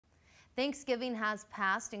Thanksgiving has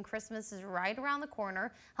passed and Christmas is right around the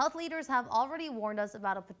corner. Health leaders have already warned us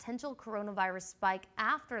about a potential coronavirus spike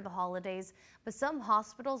after the holidays, but some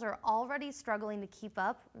hospitals are already struggling to keep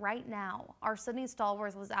up right now. Our Sydney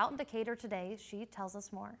Stallworth was out in Decatur today. She tells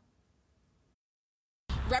us more.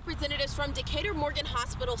 Representatives from Decatur Morgan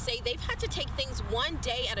Hospital say they've had to take things one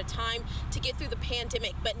day at a time to get through the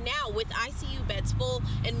pandemic. But now, with ICU beds full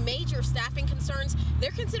and major staffing concerns,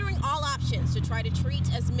 they're considering all options to try to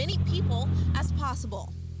treat as many people as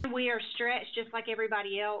possible. We are stretched just like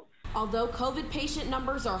everybody else. Although COVID patient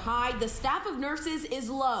numbers are high, the staff of nurses is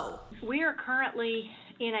low. We are currently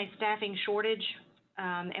in a staffing shortage,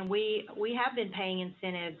 and we have been paying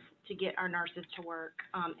incentives to get our nurses to work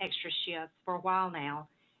extra shifts for a while now.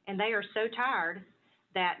 And they are so tired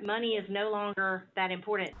that money is no longer that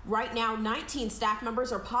important. Right now, 19 staff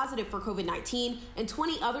members are positive for COVID-19 and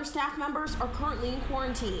 20 other staff members are currently in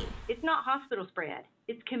quarantine. It's not hospital spread,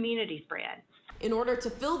 it's community spread. In order to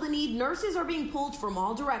fill the need, nurses are being pulled from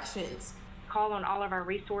all directions. Call on all of our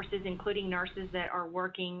resources, including nurses that are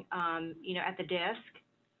working, at the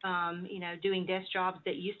desk, doing desk jobs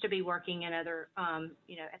that used to be working in other,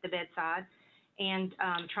 at the bedside, and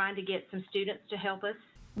trying to get some students to help us.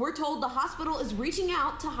 We're told the hospital is reaching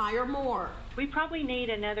out to hire more. We probably need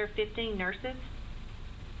another 15 nurses,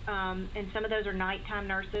 and some of those are nighttime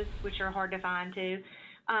nurses, which are hard to find too,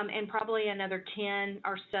 and probably another 10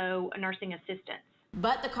 or so nursing assistants.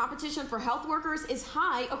 But the competition for health workers is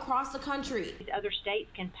high across the country. Other states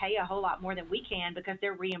can pay a whole lot more than we can because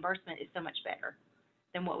their reimbursement is so much better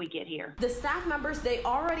than what we get here. The staff members they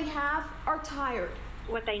already have are tired.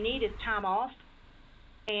 What they need is time off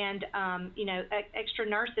and, extra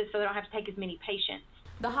nurses so they don't have to take as many patients.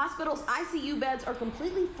 The hospital's ICU beds are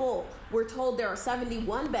completely full. We're told there are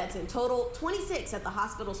 71 beds in total, 26 at the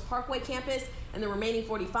hospital's Parkway campus and the remaining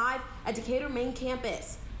 45 at Decatur main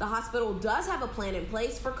campus. The hospital does have a plan in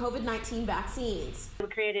place for COVID-19 vaccines. We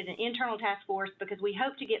created an internal task force because we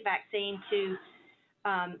hope to get vaccine to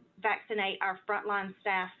vaccinate our frontline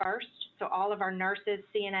staff first. So all of our nurses,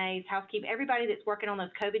 CNAs, housekeeping, everybody that's working on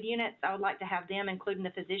those COVID units, I would like to have them, including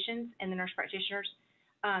the physicians and the nurse practitioners,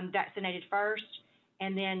 vaccinated first.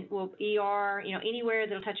 And then we'll ER, anywhere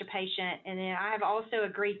that'll touch a patient. And then I have also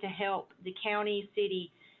agreed to help the county,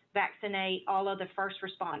 city vaccinate all of the first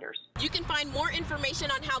responders. You can find more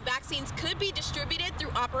information on how vaccines could be distributed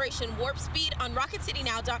through Operation Warp Speed on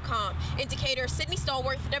RocketCityNow.com. In Decatur, Sydney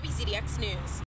Stallworth, WZDX News.